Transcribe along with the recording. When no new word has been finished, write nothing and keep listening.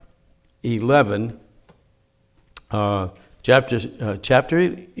11, chapter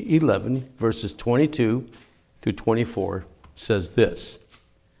 11, verses 22 through 24 says this: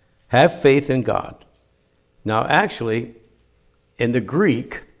 have faith in God. Now, actually, in the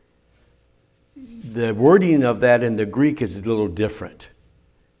Greek, the wording of that in the Greek is a little different.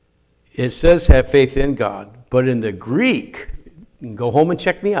 It says have faith in God, but in the Greek, you can go home and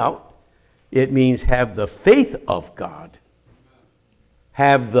check me out, it means have the faith of God.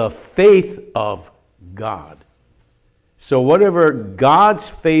 Have the faith of God. So whatever God's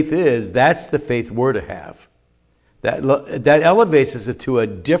faith is, that's the faith we're to have. That elevates us to a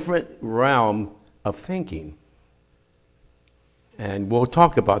different realm of thinking. And we'll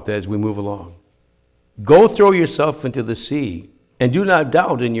talk about that as we move along. Go throw yourself into the sea, and do not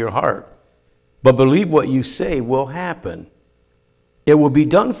doubt in your heart, but believe what you say will happen. It will be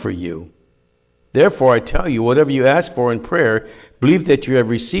done for you. Therefore, I tell you, whatever you ask for in prayer, believe that you have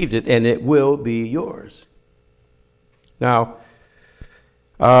received it, and it will be yours. Now,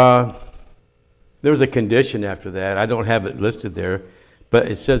 there's a condition after that. I don't have it listed there, but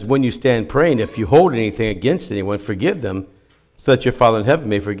it says, when you stand praying, if you hold anything against anyone, forgive them, so that your Father in heaven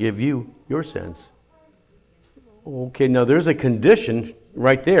may forgive you your sins. Okay, now there's a condition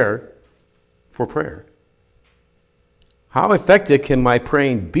right there for prayer. How effective can my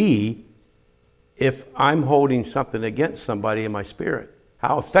praying be if I'm holding something against somebody in my spirit?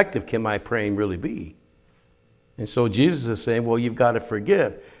 How effective can my praying really be? And so Jesus is saying, well, you've got to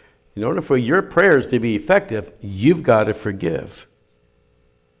forgive. In order for your prayers to be effective, you've got to forgive.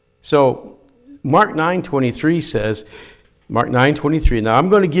 So Mark 9:23 says, Mark 9:23. Now, I'm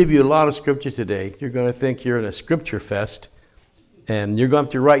going to give you a lot of scripture today. You're going to think you're in a scripture fest, and you're going to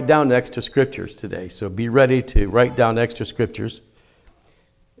have to write down extra scriptures today. So be ready to write down extra scriptures.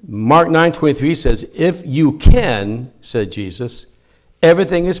 Mark 9:23 says, if you can, said Jesus,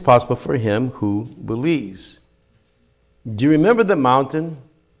 everything is possible for him who believes. Do you remember the mountain?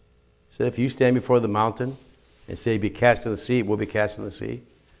 So if you stand before the mountain and say, be cast in the sea, it will be cast in the sea.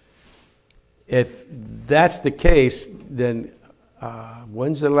 If that's the case, then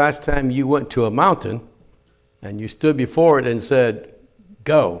when's the last time you went to a mountain and you stood before it and said,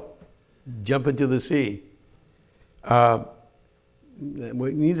 go, jump into the sea?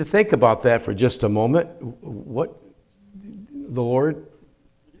 We need to think about that for just a moment. What the Lord,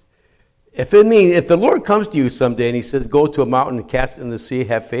 if the Lord comes to you someday and he says, go to a mountain and cast it in the sea,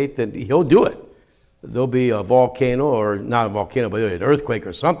 have faith, then he'll do it. There'll be a volcano, or not a volcano, but an earthquake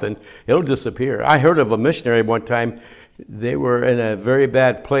or something. It'll disappear. I heard of a missionary one time. They were in a very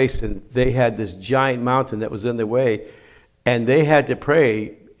bad place, and they had this giant mountain that was in the way, and they had to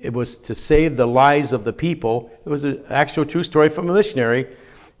pray. It was to save the lives of the people. It was an actual true story from a missionary.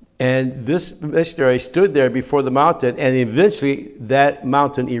 And this missionary stood there before the mountain, and eventually that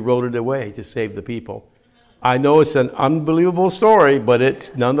mountain eroded away to save the people. I know it's an unbelievable story, but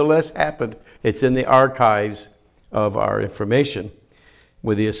it's nonetheless happened. It's in the archives of our information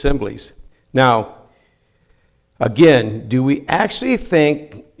with the assemblies. Now, again, do we actually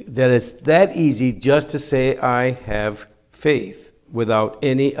think that it's that easy just to say, I have faith, without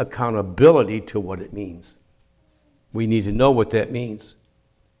any accountability to what it means? We need to know what that means.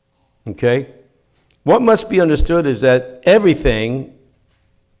 Okay? What must be understood is that everything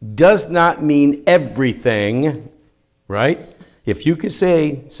does not mean everything, right? If you could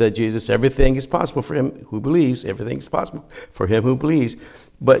say, said Jesus, everything is possible for him who believes, everything is possible for him who believes,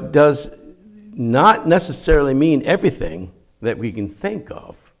 but does not necessarily mean everything that we can think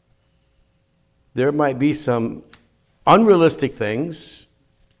of. There might be some unrealistic things.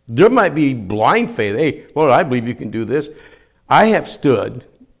 There might be blind faith. Hey, Lord, I believe you can do this. I have stood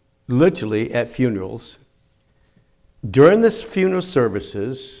literally at funerals during the funeral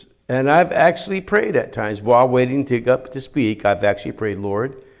services, and I've actually prayed at times while waiting to get up to speak. I've actually prayed,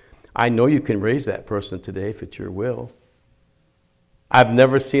 Lord, I know you can raise that person today if it's your will. I've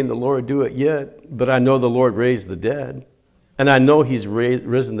never seen the Lord do it yet, but I know the Lord raised the dead. And I know he's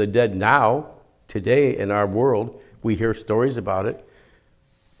risen the dead now, today in our world. We hear stories about it.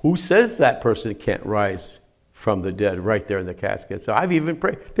 Who says that person can't rise from the dead right there in the casket? So I've even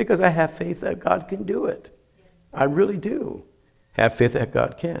prayed because I have faith that God can do it. I really do have faith that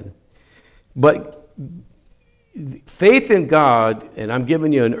God can. But faith in God, and I'm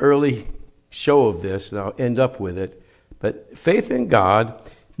giving you an early show of this, and I'll end up with it, but faith in God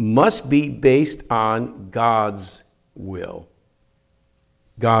must be based on God's will.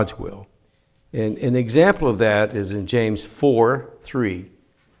 God's will. And an example of that is in James 4:3.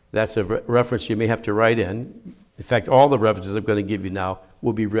 That's a reference you may have to write in. In fact, all the references I'm going to give you now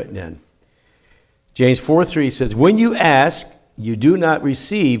will be written in. James 4:3 says, when you ask, you do not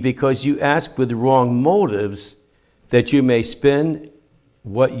receive because you ask with wrong motives, that you may spend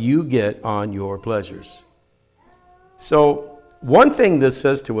what you get on your pleasures. So one thing this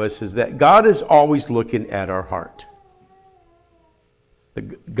says to us is that God is always looking at our heart.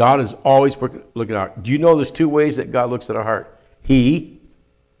 God is always looking at our heart. Do you know there's two ways that God looks at our heart? Him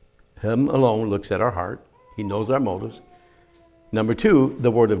alone looks at our heart. He knows our motives. Number two,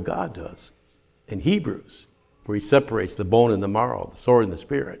 the Word of God does. In Hebrews, where he separates the bone and the marrow, the sword and the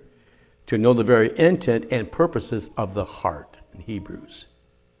spirit, to know the very intent and purposes of the heart. In Hebrews,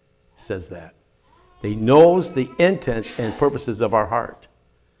 says that. He knows the intents and purposes of our heart.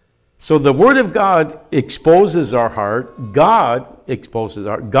 So the Word of God exposes our heart. God exposes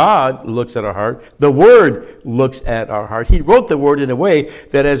our heart. God looks at our heart. The Word looks at our heart. He wrote the Word in a way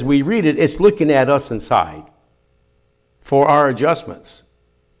that as we read it, it's looking at us inside for our adjustments,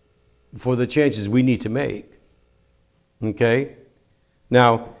 for the changes we need to make. Okay?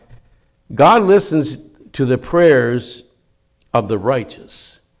 Now, God listens to the prayers of the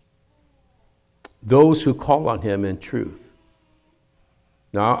righteous, those who call on him in truth.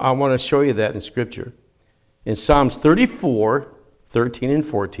 Now, I want to show you that in Scripture. In Psalms 34, 13 and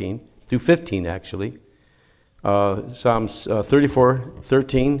 14, through 15 actually, Psalms 34,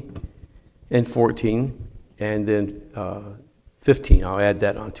 13 and 14, and then 15, I'll add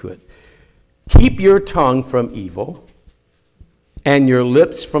that onto it. Keep your tongue from evil, and your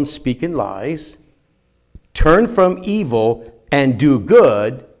lips from speaking lies. Turn from evil and do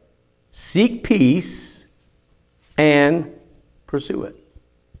good. Seek peace and pursue it.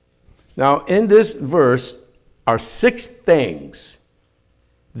 Now, in this verse are 6 things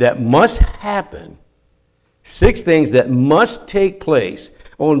that must happen, 6 things that must take place.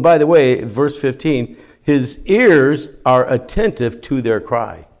 Oh, and by the way, verse 15, his ears are attentive to their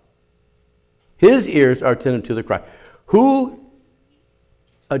cry. His ears are attentive to the cry. Who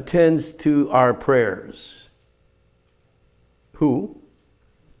attends to our prayers? Who?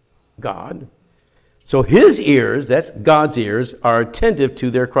 God. So his ears, that's God's ears, are attentive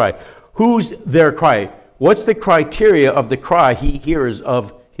to their cry. Who's their cry? What's the criteria of the cry he hears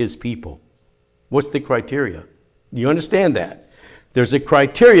of his people? What's the criteria? You understand that? There's a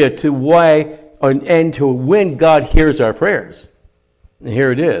criteria to why and to when God hears our prayers. And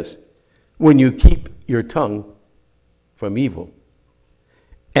here it is. When you keep your tongue from evil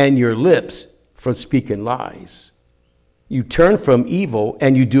and your lips from speaking lies. You turn from evil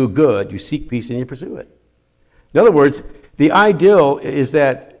and you do good. You seek peace and you pursue it. In other words, the ideal is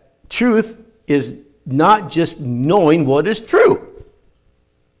that truth is not just knowing what is true.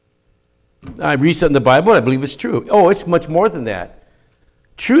 I read something in the Bible, I believe it's true. Oh, it's much more than that.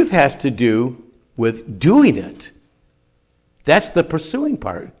 Truth has to do with doing it. That's the pursuing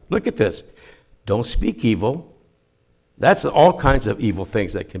part. Look at this. Don't speak evil. That's all kinds of evil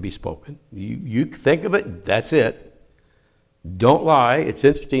things that can be spoken. You think of it, that's it. Don't lie. It's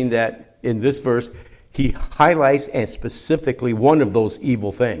interesting that in this verse, he highlights and specifically one of those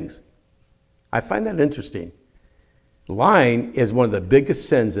evil things. I find that interesting. Lying is one of the biggest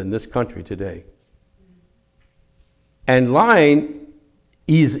sins in this country today. And lying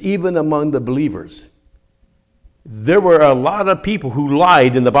is even among the believers. There were a lot of people who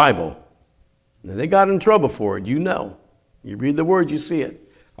lied in the Bible. And they got in trouble for it, you know. You read the word, you see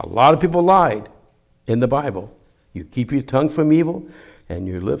it. A lot of people lied in the Bible. You keep your tongue from evil and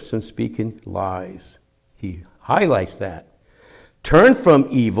your lips from speaking lies. He highlights that. Turn from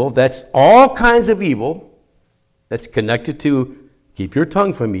evil, that's all kinds of evil. That's connected to keep your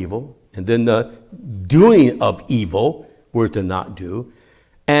tongue from evil. And then the doing of evil, we're to not do.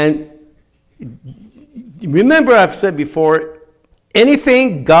 And remember I've said before,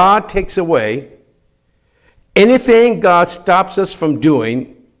 anything God takes away, anything God stops us from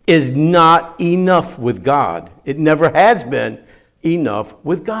doing is not enough with God. It never has been enough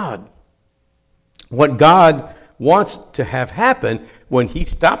with God. What God wants to have happen when he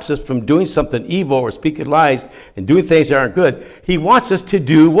stops us from doing something evil or speaking lies and doing things that aren't good, he wants us to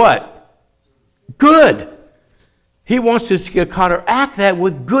do what? Good. He wants us to counteract that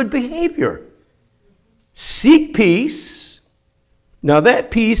with good behavior. Seek peace. Now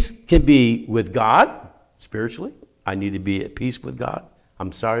that peace can be with God, spiritually. I need to be at peace with God.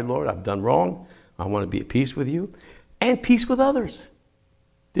 I'm sorry, Lord, I've done wrong. I want to be at peace with you. And peace with others.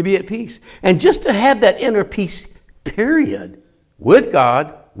 To be at peace. And just to have that inner peace, period. With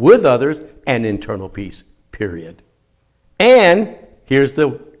God, with others, and internal peace, period. And here's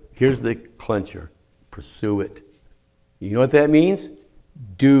the clincher. Pursue it. You know what that means?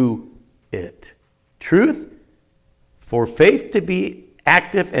 Do it. Truth, for faith to be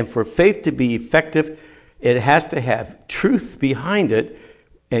active and for faith to be effective, It has to have truth behind it,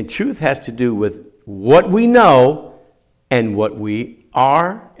 and truth has to do with what we know and what we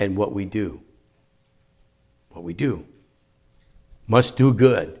are and what we do. What we do. Must do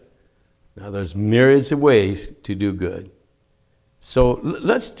good. Now, there's myriads of ways to do good. So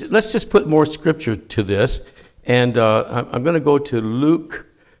let's just put more scripture to this, and I'm going to go to Luke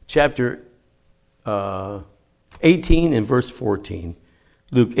chapter 18 and verse 14.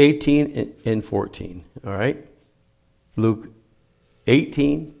 Luke 18 and 14, all right? Luke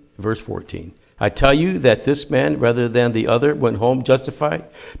 18, verse 14. I tell you that this man, rather than the other, went home justified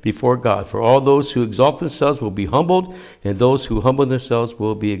before God. For all those who exalt themselves will be humbled, and those who humble themselves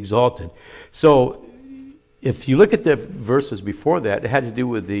will be exalted. So, if you look at the verses before that, it had to do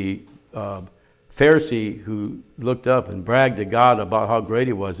with the Pharisee who looked up and bragged to God about how great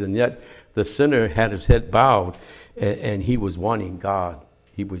he was, and yet the sinner had his head bowed, and he was wanting God.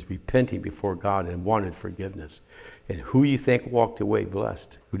 He was repenting before God and wanted forgiveness. And who do you think walked away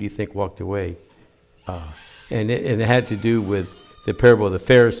blessed? Who do you think walked away? And it had to do with the parable of the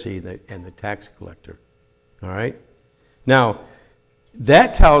Pharisee and the tax collector. All right? Now,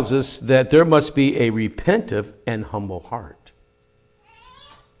 that tells us that there must be a repentive and humble heart.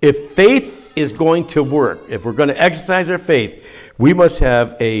 If faith is going to work, if we're going to exercise our faith, we must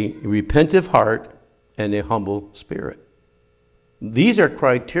have a repentive heart and a humble spirit. These are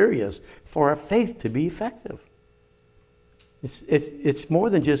criteria for our faith to be effective. It's more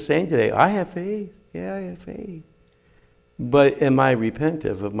than just saying today, I have faith. Yeah, I have faith. But am I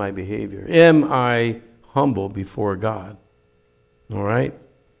repentive of my behavior? Am I humble before God? All right?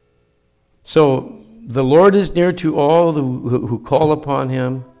 So the Lord is near to all who call upon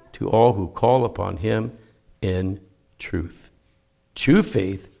him, to all who call upon him in truth. True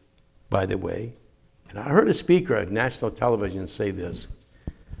faith, by the way. And I heard a speaker at national television say this.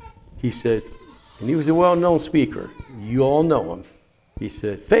 He said, and he was a well-known speaker. You all know him. He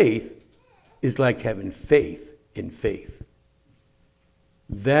said, faith is like having faith in faith.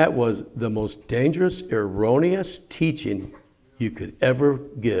 That was the most dangerous, erroneous teaching you could ever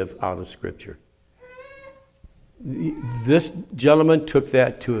give out of Scripture. This gentleman took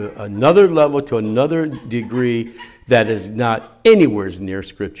that to another level, to another degree that is not anywhere near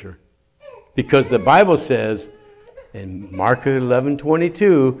Scripture. Because the Bible says in Mark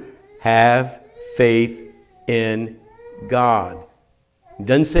 11:22, have faith in God. It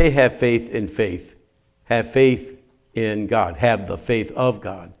doesn't say have faith in faith. Have faith in God. Have the faith of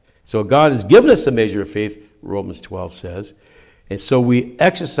God. So God has given us a measure of faith, Romans 12 says. And so we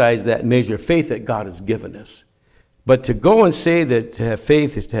exercise that measure of faith that God has given us. But to go and say that to have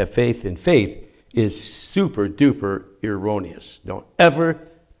faith is to have faith in faith is super duper erroneous. Don't ever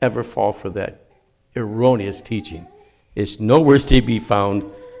fall for that erroneous teaching. It's nowhere to be found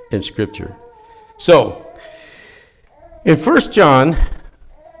in Scripture. So, in 1 John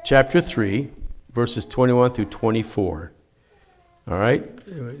chapter 3, verses 21 through 24. All right?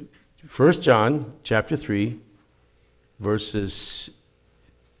 1 John chapter 3, verses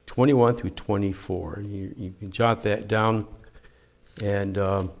 21 through 24. You can jot that down and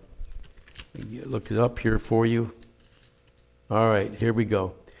look it up here for you. All right, here we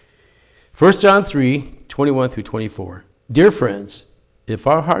go. 1 John 3, 21 through 24. Dear friends, if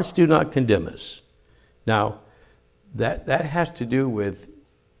our hearts do not condemn us. Now, that has to do with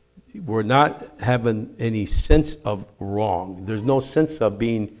we're not having any sense of wrong. There's no sense of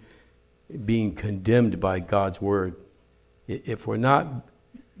being condemned by God's word. If we're not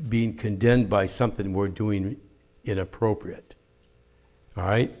being condemned by something we're doing inappropriate. All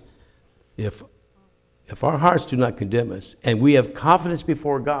right? If our hearts do not condemn us, and we have confidence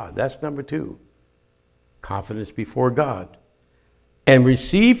before God, that's number 2. Confidence before God. And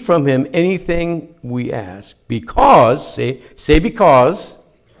receive from him anything we ask, because, say because,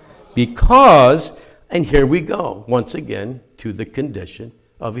 and here we go, once again, to the condition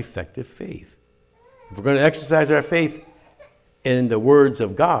of effective faith. If we're going to exercise our faith in the words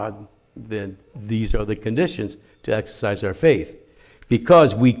of God, then these are the conditions to exercise our faith.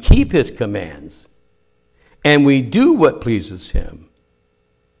 Because we keep his commands, and we do what pleases him.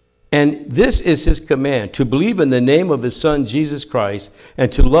 And this is his command, to believe in the name of his Son, Jesus Christ,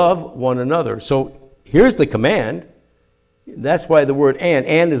 and to love one another. So here's the command. That's why the word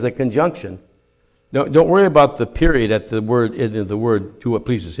and is a conjunction. Don't worry about the period at the word, in the word, do what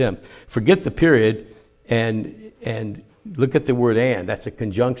pleases him. Forget the period and look at the word and. That's a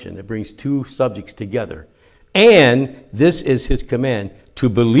conjunction. It brings 2 subjects together. And this is his command, to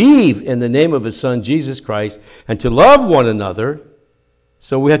believe in the name of his Son, Jesus Christ, and to love one another.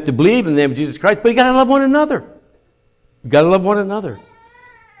 So we have to believe in the name of Jesus Christ, but you got to love one another. You got to love one another.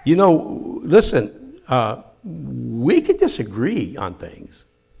 You know, listen, we could disagree on things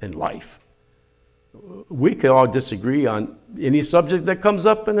in life. We could all disagree on any subject that comes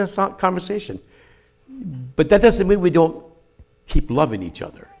up in this conversation. But that doesn't mean we don't keep loving each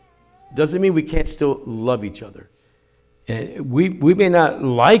other. Doesn't mean we can't still love each other. And we may not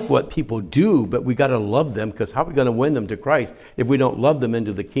like what people do, but we got to love them, because how are we going to win them to Christ if we don't love them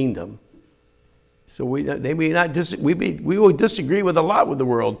into the kingdom? So we will disagree with a lot with the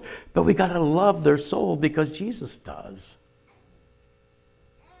world, but we got to love their soul because Jesus does.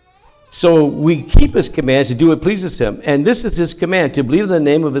 So we keep his commands to do what pleases him. And this is his command, to believe in the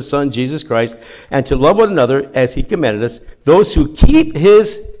name of his Son, Jesus Christ, and to love one another as he commanded us. Those who keep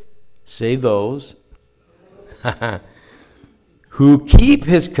his, say those, who keep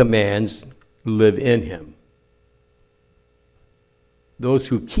his commands live in him. Those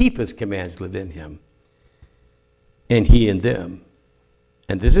who keep his commands live in him, and he in them.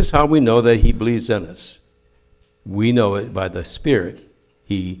 And this is how we know that he believes in us. We know it by the Spirit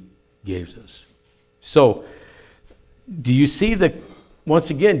he gives us. So, do you see the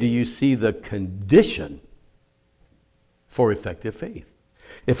condition for effective faith?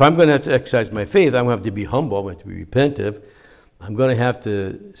 If I'm going to have to exercise my faith, I'm going to have to be humble, I'm going to have to be repentive. I'm going to have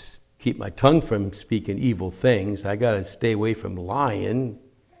to keep my tongue from speaking evil things. I got to stay away from lying.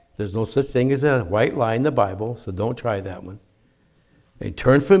 There's no such thing as a white lie in the Bible, so don't try that one. And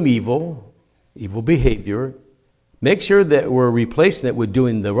turn from evil behavior. Make sure that we're replacing it with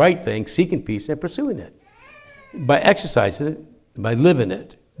doing the right thing, seeking peace, and pursuing it. By exercising it, by living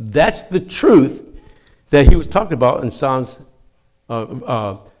it. That's the truth that he was talking about in Psalms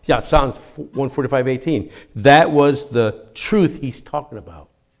 145:18. That was the truth he's talking about.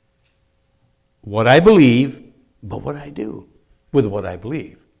 What I believe, but what I do with what I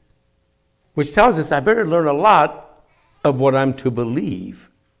believe. Which tells us I better learn a lot of what I'm to believe.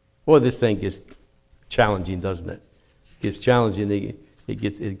 Boy, this thing gets challenging, doesn't it? It gets challenging,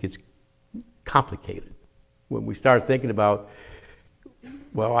 it gets complicated. When we start thinking about,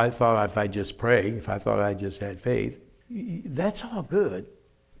 well, I thought if I just pray, if I thought I just had faith, that's all good.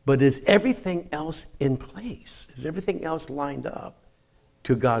 But is everything else in place? Is everything else lined up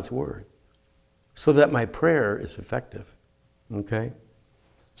to God's word? So that my prayer is effective. Okay?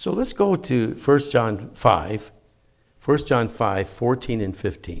 So let's go to 1 John 5. 1 John 5, 14 and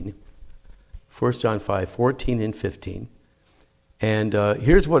 15. 1 John 5, 14 and 15. And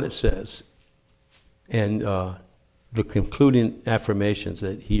here's what it says. And the concluding affirmations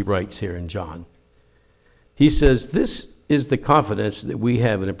that he writes here in John. He says, this is the confidence that we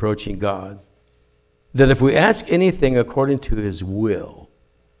have in approaching God, that if we ask anything according to his will,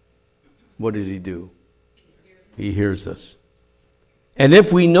 what does he do? He hears us. And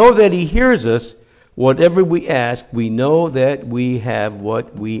if we know that he hears us, whatever we ask, we know that we have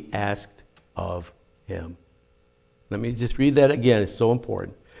what we asked of him. Let me just read that again. It's so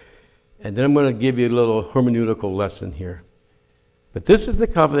important. And then I'm going to give you a little hermeneutical lesson here. But this is the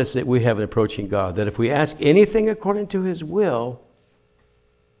confidence that we have in approaching God, that if we ask anything according to his will,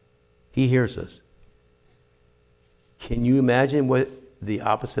 he hears us. Can you imagine what the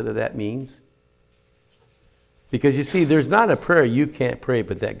opposite of that means? Because you see, there's not a prayer you can't pray,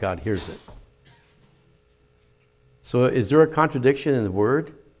 but that God hears it. So is there a contradiction in the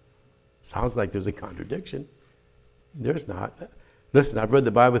word? Sounds like there's a contradiction. There's not. Listen, I've read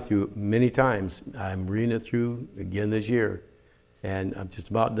the Bible through many times. I'm reading it through again this year. And I'm just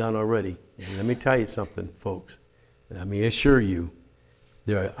about done already. And let me tell you something, folks. Let me assure you,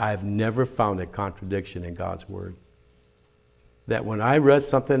 I've never found a contradiction in God's word. That when I read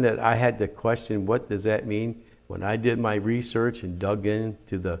something that I had to question, what does that mean? When I did my research and dug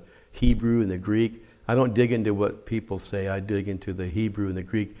into the Hebrew and the Greek, I don't dig into what people say. I dig into the Hebrew and the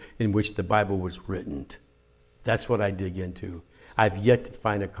Greek in which the Bible was written. That's what I dig into. I've yet to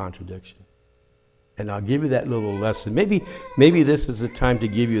find a contradiction. And I'll give you that little lesson. Maybe this is the time to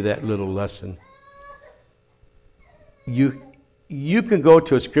give you that little lesson. You can go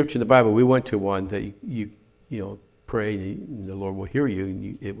to a scripture in the Bible. We went to one that you pray, and the Lord will hear you,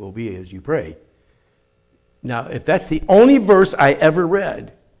 and it will be as you pray. Now, if that's the only verse I ever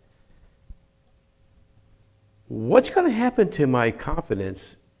read, what's going to happen to my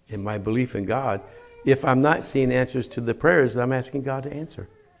confidence and my belief in God if I'm not seeing answers to the prayers that I'm asking God to answer?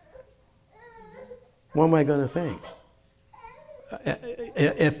 What am I going to think?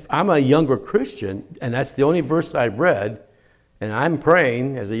 If I'm a younger Christian, and that's the only verse I've read, and I'm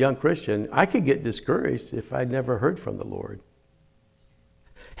praying as a young Christian, I could get discouraged if I'd never heard from the Lord.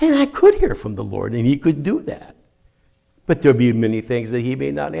 And I could hear from the Lord, and he could do that. But there'll be many things that he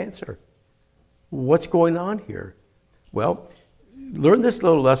may not answer. What's going on here? Well, learn this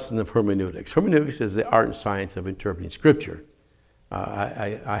little lesson of hermeneutics. Hermeneutics is the art and science of interpreting Scripture.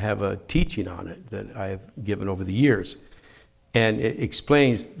 I have a teaching on it that I have given over the years. And it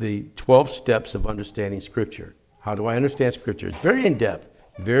explains the 12 steps of understanding Scripture. How do I understand Scripture? It's very in-depth,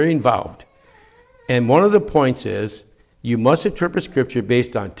 very involved. And one of the points is you must interpret Scripture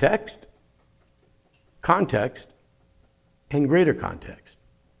based on text, context, and greater context.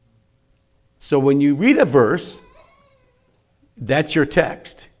 So when you read a verse, that's your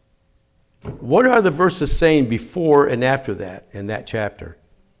text. What are the verses saying before and after that in that chapter?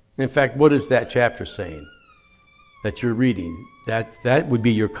 In fact, what is that chapter saying that you're reading? That would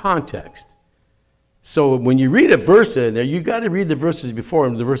be your context. So when you read a verse in there, you got to read the verses before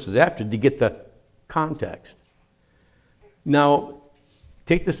and the verses after to get the context. Now,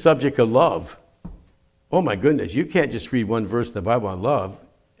 take the subject of love. Oh my goodness, you can't just read one verse in the Bible on love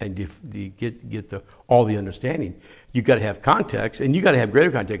and you get all the understanding. You got to have context, and you got to have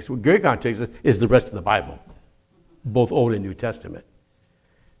greater context. Greater context is the rest of the Bible, both Old and New Testament.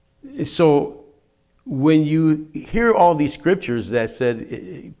 So when you hear all these scriptures that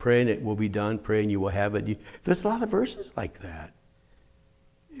said, pray and it will be done, pray and you will have it, there's a lot of verses like that.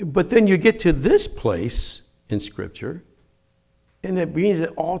 But then you get to this place in Scripture, and it brings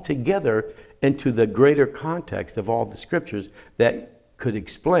it all together into the greater context of all the scriptures that could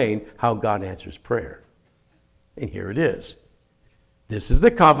explain how God answers prayer. And here it is. This is the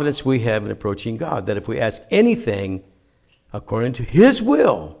confidence we have in approaching God, that if we ask anything according to His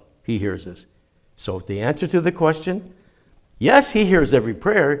will, He hears us. So the answer to the question, yes, He hears every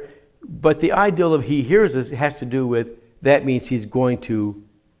prayer, but the ideal of He hears us has to do with, that means He's going to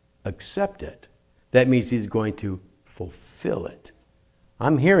accept it. That means He's going to fulfill it.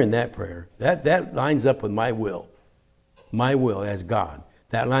 I'm hearing that prayer. That lines up with my will. My will as God.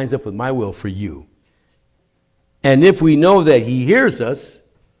 That lines up with my will for you. And if we know that He hears us,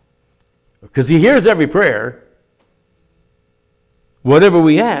 because He hears every prayer, whatever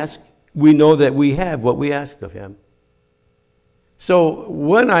we ask, we know that we have what we ask of Him. So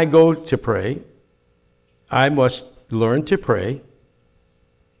when I go to pray, I must learn to pray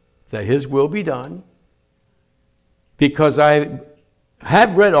that His will be done, because I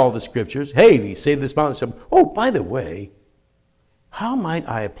have read all the scriptures. Hey, He saved this mountain. Oh, by the way, how might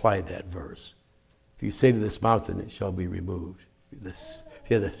I apply that verse? If you say to this mountain, it shall be removed. The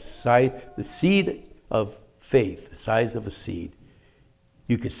seed of faith, the size of a seed,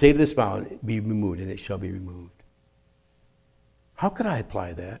 you can say to this mountain, be removed, and it shall be removed. How could I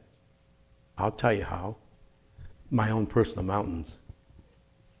apply that? I'll tell you how. My own personal mountains.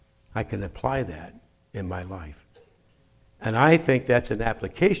 I can apply that in my life. And I think that's an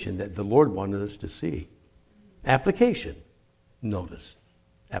application that the Lord wanted us to see. Application. Notice.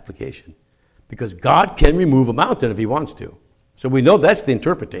 Application. Because God can remove a mountain if He wants to. So we know that's the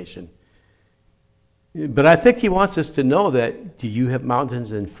interpretation. But I think He wants us to know that, do you have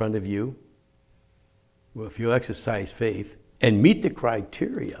mountains in front of you? Well, if you exercise faith and meet the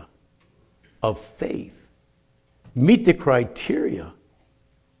criteria of faith, meet the criteria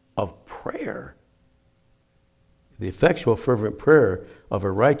of prayer, the effectual fervent prayer of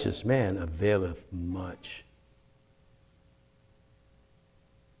a righteous man availeth much.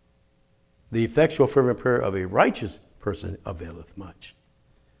 The effectual fervent prayer of a righteous person availeth much.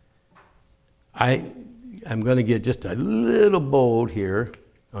 I'm going to get just a little bold here,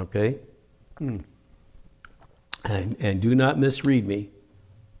 okay? And do not misread me.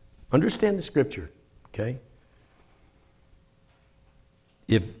 Understand the scripture, okay?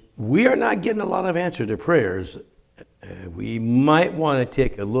 If we are not getting a lot of answer to prayers, we might want to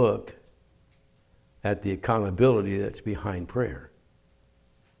take a look at the accountability that's behind prayer.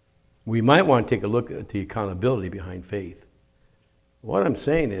 We might want to take a look at the accountability behind faith. What I'm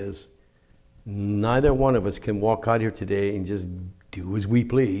saying is, neither one of us can walk out here today and just do as we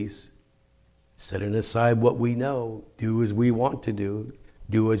please, setting aside what we know, do as we want to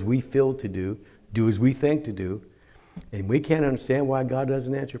do as we feel to do as we think to do, and we can't understand why God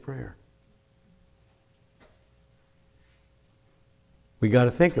doesn't answer prayer. We got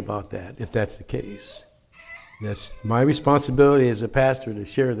to think about that if that's the case. That's my responsibility as a pastor to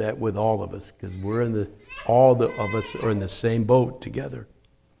share that with all of us, because all of us are in the same boat together.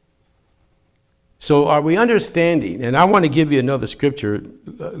 So are we understanding? And I want to give you another scripture.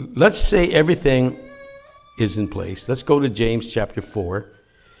 Let's say everything is in place. Let's go to James chapter 4.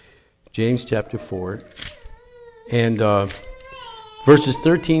 James chapter 4. And verses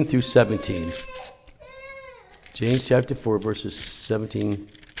 13 through 17. James chapter 4, verses 13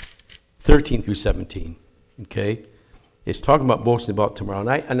 through 17. Okay? It's talking about boasting about tomorrow.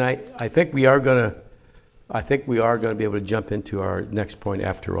 And I think we are going I think we are going to be able to jump into our next point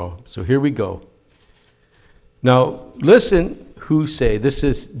after all. So here we go. Now, listen who say, this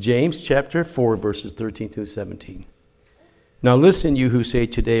is James chapter 4, verses 13 through 17. Now listen, you who say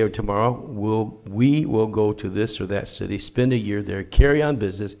today or tomorrow, we will go to this or that city, spend a year there, carry on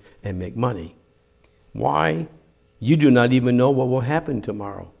business, and make money. Why? You do not even know what will happen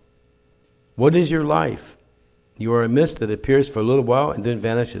tomorrow. What is your life? You are a mist that appears for a little while and then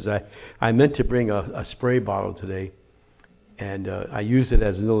vanishes. I meant to bring a spray bottle today, and I use it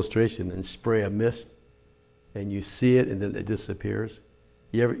as an illustration and spray a mist, and you see it and then it disappears.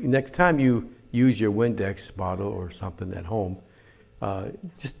 Next time you use your Windex bottle or something at home,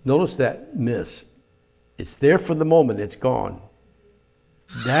 just notice that mist. It's there for the moment, it's gone.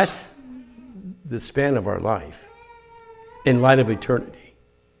 That's the span of our life in light of eternity.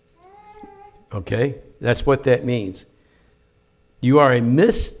 Okay? That's what that means. You are a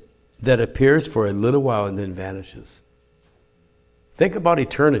mist that appears for a little while and then vanishes. Think about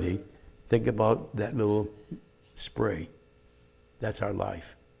eternity. Think about that little spray. That's our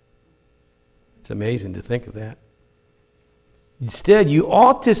life. It's amazing to think of that. Instead, you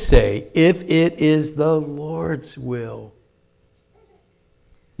ought to say, if it is the Lord's will.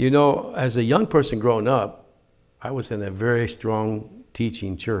 You know, as a young person growing up, I was in a very strong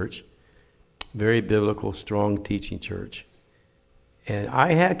teaching church, very biblical, strong teaching church. And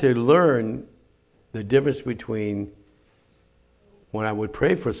I had to learn the difference between when I would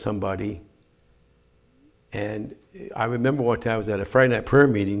pray for somebody, and I remember one time I was at a Friday night prayer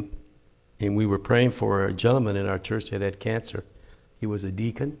meeting, and we were praying for a gentleman in our church that had cancer. He was a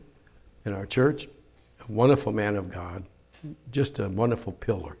deacon in our church, a wonderful man of God, just a wonderful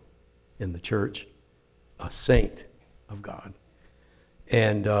pillar in the church, a saint of God.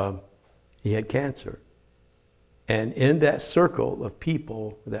 And he had cancer. And in that circle of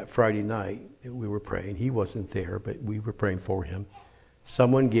people that Friday night, we were praying. He wasn't there, but we were praying for him.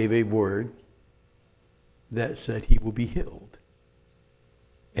 Someone gave a word that said he will be healed.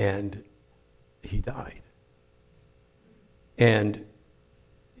 And he died. And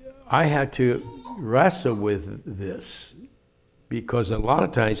I had to wrestle with this because a lot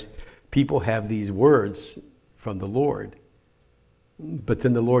of times people have these words from the Lord, but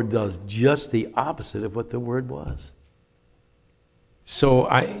then the Lord does just the opposite of what the word was. So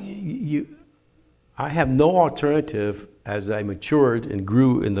I have no alternative. As I matured and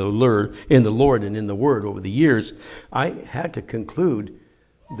grew in the Lord and in the Word over the years, I had to conclude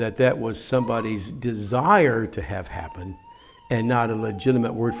that that was somebody's desire to have happen and not a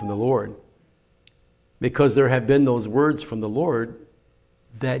legitimate word from the Lord. Because there have been those words from the Lord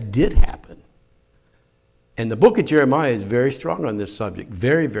that did happen. And the book of Jeremiah is very strong on this subject,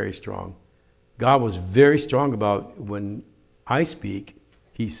 very, very strong. God was very strong about when I speak,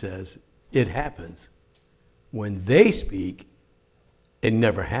 he says, it happens. When they speak, it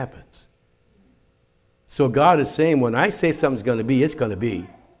never happens. So God is saying, when I say something's going to be, it's going to be.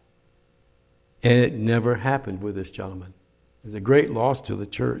 And it never happened with this gentleman. It's a great loss to the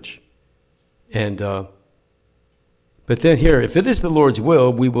church. And but then here, if it is the Lord's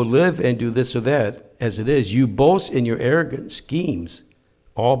will, we will live and do this or that as it is. You boast in your arrogant schemes.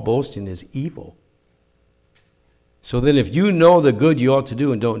 All boasting is evil. So then if you know the good you ought to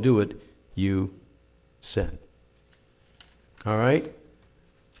do and don't do it, you sin. All right?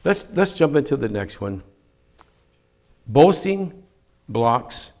 Let's jump into the next one. Boasting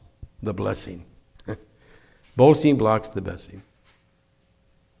blocks the blessing. Boasting blocks the blessing.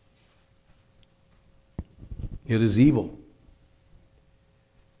 It is evil.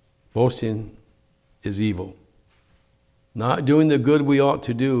 Boasting is evil. Not doing the good we ought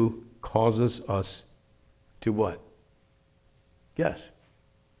to do causes us to what? Guess.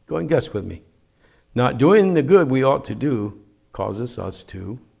 Go and guess with me. Not doing the good we ought to do causes us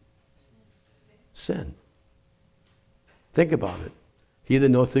to sin. Think about it. He that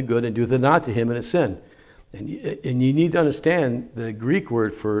knoweth the good and doeth it not, to him it is sin. And you need to understand the Greek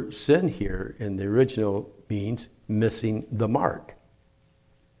word for sin here in the original means missing the mark.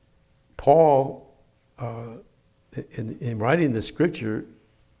 Paul, in writing the scripture,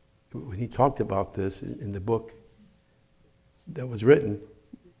 when he talked about this in the book that was written,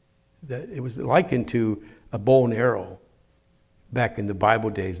 that it was likened to a bow and arrow. Back in the Bible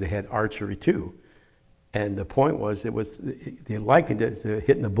days, they had archery too. And the point was, they likened it to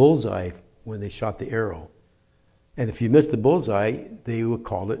hitting the bullseye when they shot the arrow. And if you missed the bullseye, they would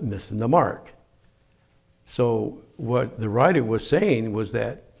call it missing the mark. So what the writer was saying was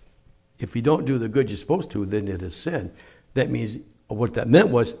that if you don't do the good you're supposed to, then it is sin. That means, what that meant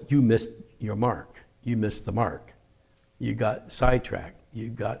was you missed your mark. You missed the mark. You got sidetracked. You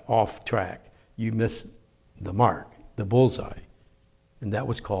got off track. You missed the mark, the bullseye. And that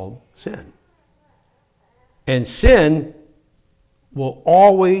was called sin. And sin will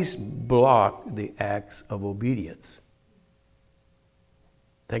always block the acts of obedience.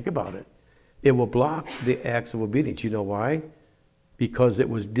 Think about it. It will block the acts of obedience. You know why? Because it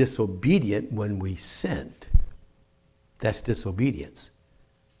was disobedient when we sinned. That's disobedience.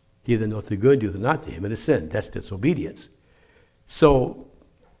 He that knoweth the good, doeth not to him, and is sin. That's disobedience. So,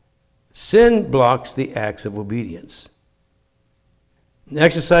 sin blocks the acts of obedience.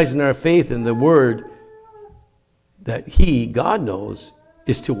 Exercising our faith in the word that He, God, knows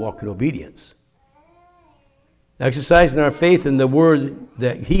is to walk in obedience. Exercising our faith in the word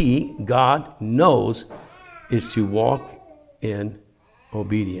that He, God, knows is to walk in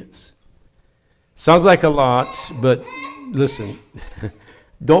obedience. Sounds like a lot, but listen,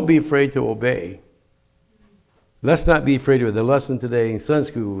 don't be afraid to obey. Let's not be afraid of it. The lesson today in Sunday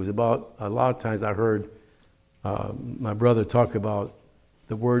school was about, a lot of times I heard my brother talk about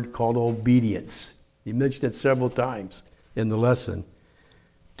the word called obedience. He mentioned it several times in the lesson.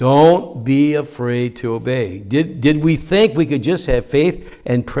 Don't be afraid to obey. Did we think we could just have faith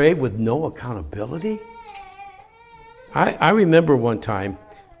and pray with no accountability? I remember one time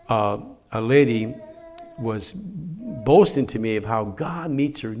a lady was boasting to me of how God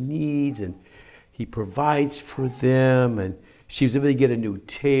meets her needs and He provides for them, and she was able to get a new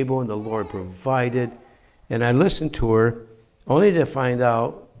table and the Lord provided. And I listened to her only to find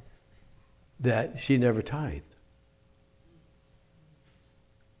out that she never tithed.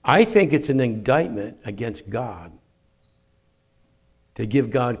 I think it's an indictment against God to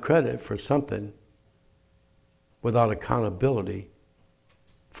give God credit for something without accountability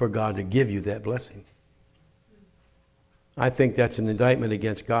for God to give you that blessing. I think that's an indictment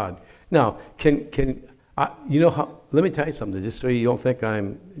against God. Now, you know how? Let me tell you something, just so you don't think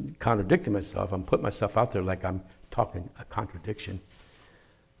I'm contradicting myself. I'm putting myself out there like I'm talking a contradiction.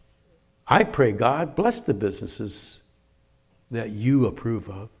 I pray, God, bless the businesses that you approve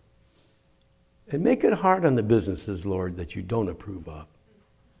of. And make it hard on the businesses, Lord, that you don't approve of.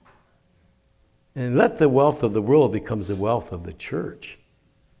 And let the wealth of the world become the wealth of the church.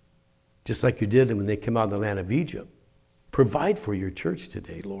 Just like you did when they came out of the land of Egypt. Provide for your church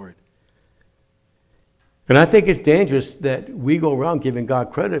today, Lord. And I think it's dangerous that we go around giving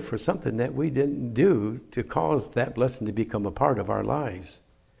God credit for something that we didn't do to cause that blessing to become a part of our lives.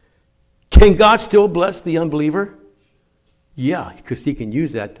 Can God still bless the unbeliever? Yeah, because He can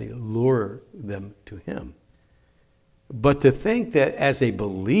use that to lure them to Him. But to think that as a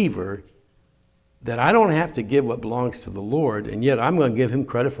believer, that I don't have to give what belongs to the Lord, and yet I'm going to give Him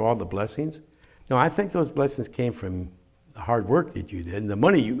credit for all the blessings. No, I think those blessings came from the hard work that you did and the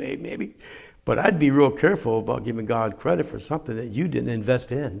money you made, maybe. But I'd be real careful about giving God credit for something that you didn't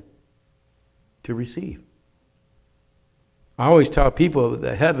invest in to receive. I always tell people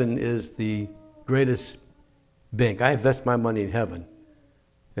that heaven is the greatest bank. I invest my money in heaven.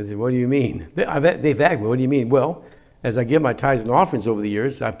 And they say, what do you mean? They've asked me, what do you mean? Well, as I give my tithes and offerings over the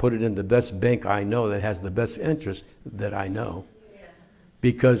years, I put it in the best bank I know that has the best interest that I know. Yes.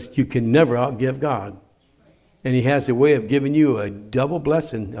 Because you can never outgive God. And He has a way of giving you a double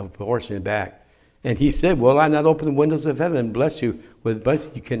blessing of portion back. And He said, will I not open the windows of heaven and bless you with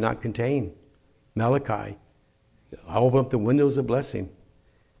blessing you cannot contain? Malachi. I'll open up the windows of blessing.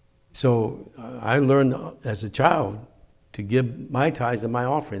 So I learned as a child to give my tithes and my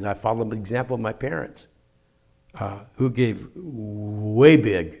offerings. I followed the example of my parents, who gave way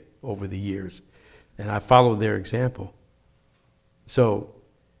big over the years. And I followed their example. So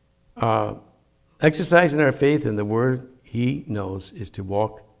exercising our faith in the word He knows is to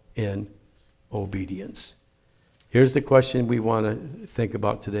walk in obedience. Here's the question we want to think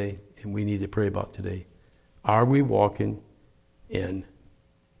about today, and we need to pray about today. Are we walking in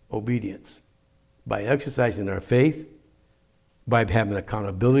obedience? By exercising our faith, by having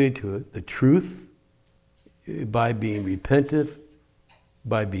accountability to the truth, by being repentant,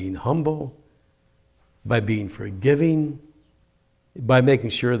 by being humble, by being forgiving, by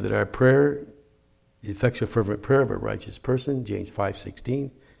making sure that our prayer, the effectual fervent prayer of a righteous person, James 5:16,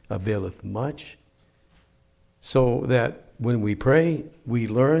 availeth much, so that when we pray, we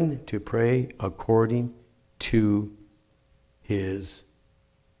learn to pray according to His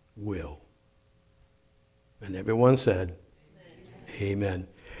will. And everyone said, Amen.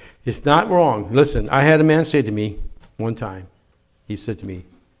 It's not wrong. Listen, I had a man say to me one time, he said to me,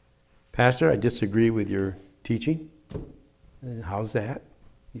 Pastor, I disagree with your teaching. And how's that?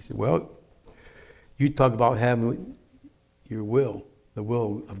 He said, well, you talk about having your will, the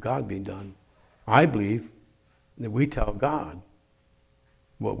will of God being done. I believe that we tell God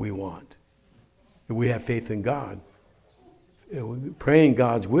what we want. We have faith in God. Praying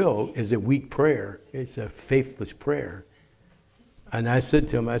God's will is a weak prayer. It's a faithless prayer. And I said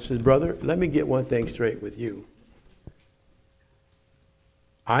to him, I said, brother, let me get one thing straight with you.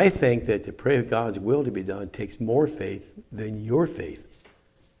 I think that to pray God's will to be done takes more faith than your faith.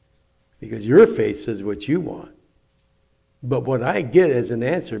 Because your faith says what you want. But what I get as an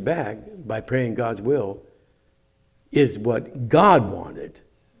answer back by praying God's will is what God wanted.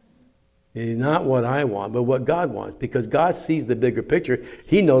 It's not what I want, but what God wants. Because God sees the bigger picture.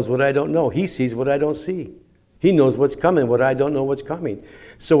 He knows what I don't know. He sees what I don't see. He knows what's coming, what I don't know what's coming.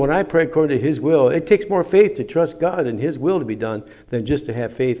 So when I pray according to His will, it takes more faith to trust God and His will to be done than just to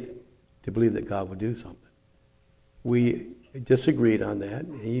have faith to believe that God will do something. We disagreed on that.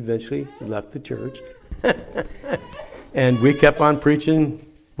 He eventually left the church. And we kept on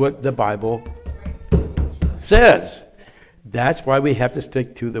preaching what the Bible says. That's why we have to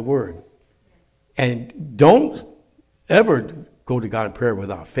stick to the Word. And don't ever go to God in prayer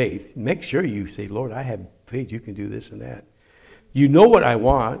without faith. Make sure you say, Lord, I have faith. You can do this and that. You know what I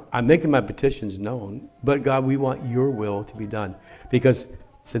want. I'm making my petitions known. But God, we want your will to be done. Because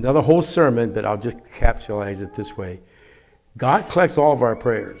it's another whole sermon, but I'll just capsulize it this way. God collects all of our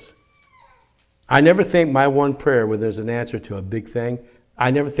prayers. I never think my one prayer, when there's an answer to a big thing, I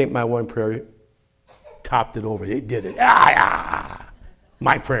never think my one prayer topped it over. It did it.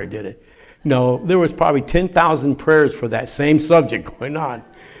 My prayer did it. No, there was probably 10,000 prayers for that same subject going on.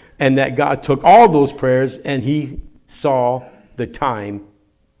 And that God took all those prayers and He saw the time,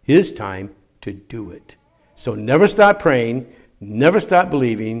 His time, to do it. So never stop praying, never stop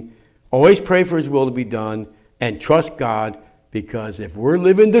believing, always pray for His will to be done, and trust God, because if we're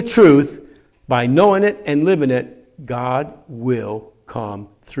living the truth, by knowing it and living it, God will come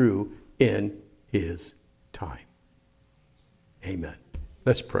through in His time. Amen.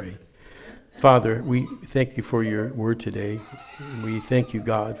 Let's pray. Father, we thank you for your word today. We thank you,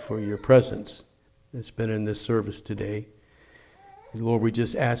 God, for your presence that's been in this service today. Lord, we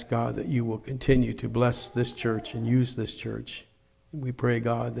just ask, God, that you will continue to bless this church and use this church. We pray,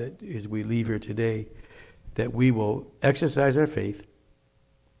 God, that as we leave here today, that we will exercise our faith,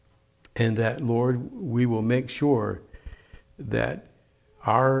 and that, Lord, we will make sure that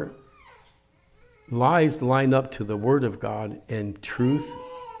our lives line up to the Word of God in truth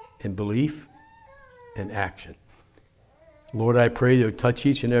and belief and action. Lord, I pray you'll touch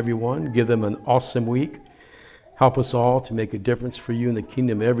each and every one, give them an awesome week. Help us all to make a difference for you in the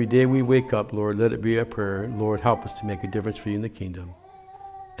kingdom. Every day we wake up, Lord, let it be a prayer. Lord, help us to make a difference for you in the kingdom.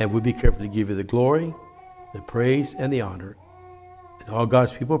 And we'll be careful to give you the glory, the praise, and the honor. And all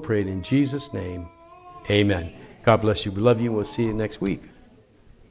God's people prayed in Jesus' name. Amen. God bless you. We love you, and we'll see you next week.